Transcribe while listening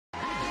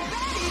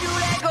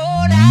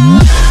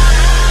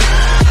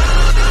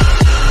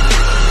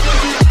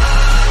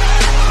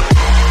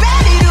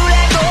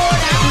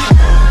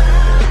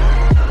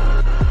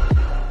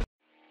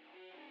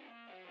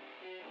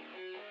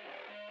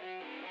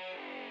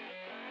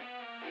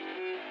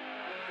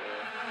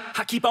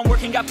I keep on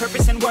working, got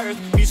purpose and worth.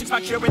 Music's my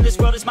cure and this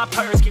world is my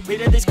purse. Get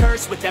rid of this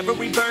curse with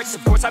every verse.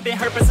 Of course I've been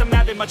hurt but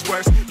somehow they're much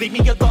worse. Leave me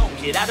alone,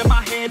 get out of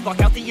my head.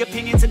 Block out the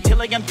opinions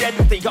until I am dead.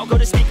 They all go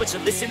to speak but you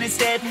listen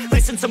instead.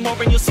 Listen some more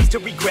and you'll cease to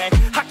regret.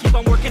 I keep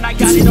on working, I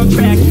got it on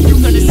track.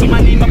 You're gonna see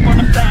my name up on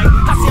a flag.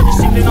 I seal the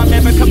shit and I'll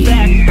never come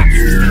back. I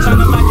keep this bitch on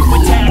the line to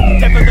attack.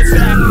 Never look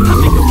back, I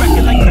make a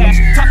record like Crash.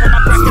 Top of my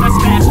bracket I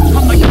smash,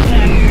 I'm like a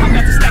flag. I'm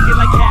about to stack it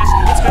like cash.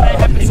 It's gonna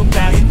happen so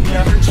fast.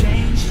 Never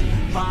changed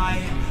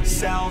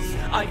myself,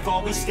 I've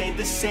always stayed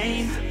the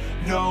same,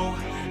 no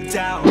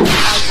doubt.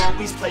 I've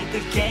always played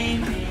the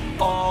game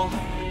all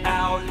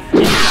out,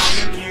 and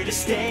I am here to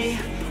stay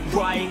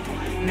right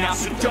now.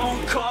 So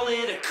don't call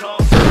it a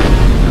cult.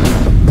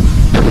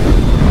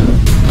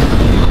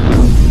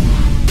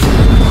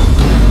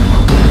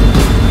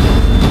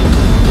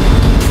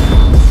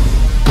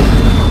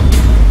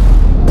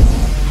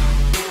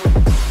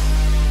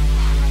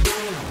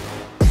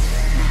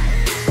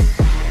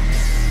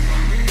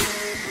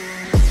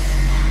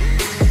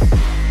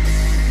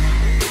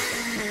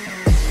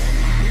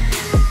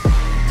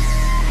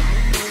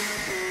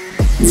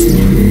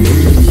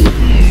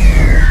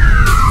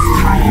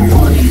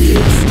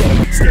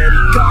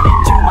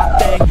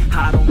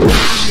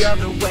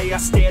 I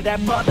stare that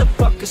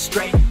motherfucker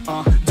straight,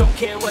 don't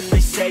care what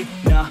they say,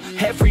 nah,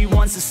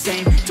 everyone's the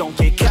same. Don't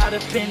get caught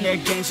up in their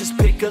games, just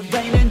pick a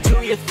lane and do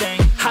your thing.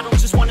 I don't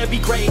just wanna be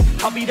great,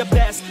 I'll be the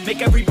best.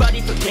 Make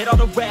everybody forget all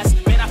the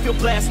rest. Man, I feel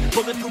blessed,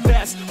 bulletproof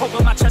vest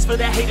over my chest for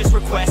that haters'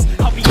 request.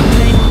 I'll be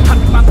okay, I'll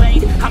be my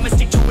lane, I'ma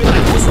stick to it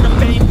like horse in the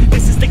fame.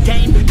 This is the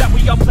game that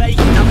we all play,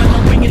 and I'm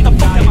gonna wing it the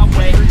fuck